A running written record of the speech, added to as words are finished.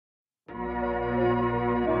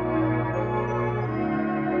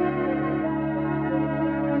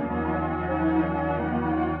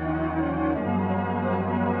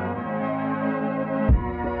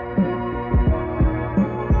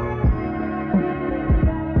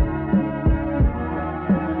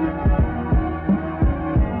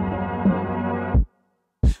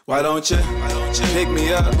Why don't you pick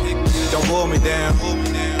me up? Don't hold me down.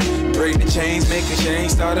 Break the chains, make a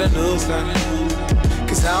change, start a new life.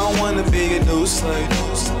 Cause I don't wanna be a new slave.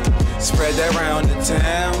 Spread that round the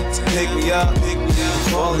town. Pick me up, I'm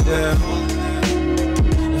falling down.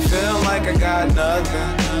 Feeling like I got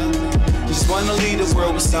nothing. Just wanna leave the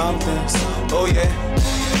world with something. Oh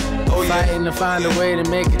yeah, oh yeah. Fighting to find a way to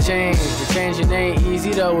make a change. The changing ain't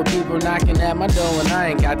easy though, with people knocking at my door and I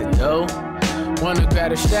ain't got the dough. Wanna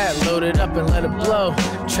grab a strap, load it up and let it blow.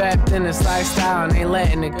 Trapped in this lifestyle and ain't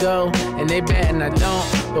letting it go. And they betting I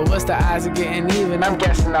don't, but what's the odds of getting even? I'm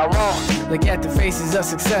guessing I won't. Look at the faces of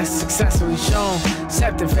success, successfully shown.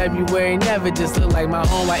 Except in February, never just look like my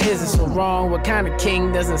own. Why is it so wrong? What kind of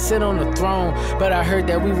king doesn't sit on the throne? But I heard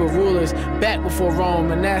that we were rulers back before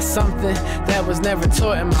Rome, and that's something that was never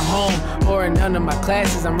taught in my home or in none of my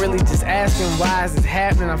classes. I'm really just asking, why is this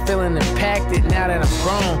happening? I'm feeling impacted now that I'm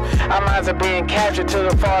grown. Our minds are being captured to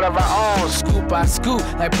the fault of our own. Scoop by scoop,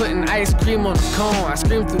 like putting ice cream on a cone. I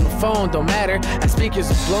scream through the phone, don't matter. Our speakers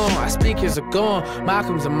are blown, our speakers are gone.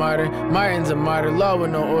 Malcolm's a martyr, Martin's a martyr. Law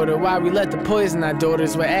with no order, why we let the poison our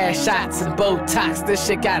daughters with ass shots and Botox? This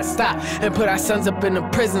shit gotta stop. And put our sons up in the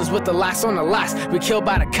prisons with the locks on the locks. We killed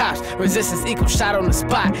by the cops, resistance equals shot on the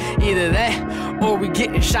spot. Either that, or we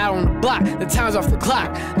getting shot on the block. The time's off the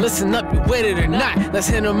clock, listen up, you with it or not. Let's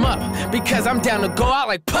hit them up, because I'm down to go out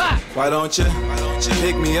like pop. Why don't you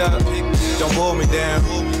pick me up? Don't hold me down.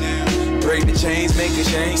 Break the chains, make a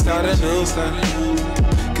change, start a new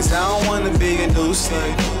life. Cause I don't wanna be a new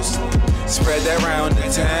slave. Spread that round the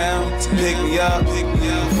town. Pick me up,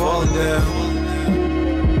 I'm falling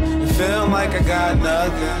down. Feeling like I got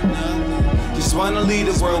nothing. Just wanna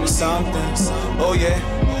leave the world with something. Oh yeah,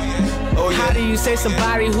 oh yeah. How do you save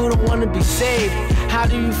somebody who don't wanna be saved? How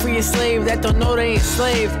do you free a slave that don't know they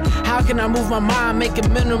enslaved? How can I move my mind, make a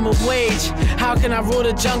minimum wage? How can I rule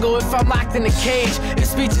the jungle if I'm locked in a cage? If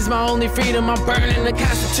speech is my only freedom, I'm burning the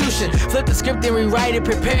Constitution. Flip the script and rewrite it,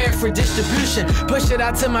 prepare it for distribution. Push it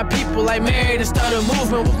out to my people like Mary to start a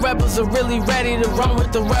movement. Where rebels are really ready to run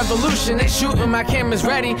with the revolution. They shooting, my camera's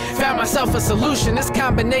ready, found myself a solution. This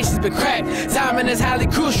combination's been cracked, timing is highly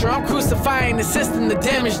crucial. I'm crucifying the system, the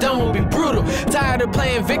damage done will be brutal. Tired of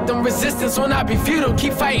playing victim, resistance will not be futile.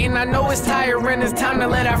 Keep fighting, I know it's tiring, it's time to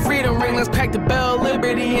let our freedom ring. Let's crack the bell of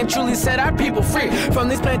liberty and truly set our people free from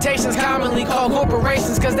these plantations commonly called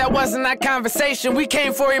corporations, cause that wasn't our conversation, we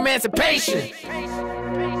came for emancipation.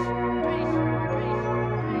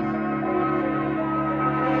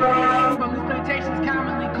 From these plantations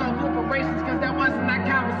commonly called corporations, cause that wasn't our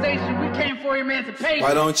conversation, we came for emancipation.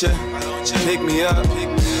 Why don't you pick me up?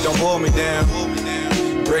 Don't hold me down.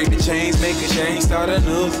 Break the chains, make a change, start a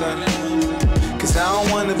new life. Cause I don't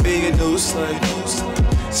wanna be a new slave.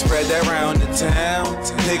 Spread that round the town.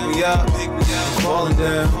 Pick me up, I'm falling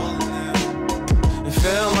down. And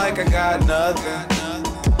feeling like I got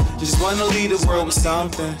nothing. Just wanna leave the world with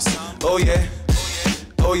something. Oh yeah,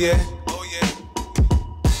 oh yeah.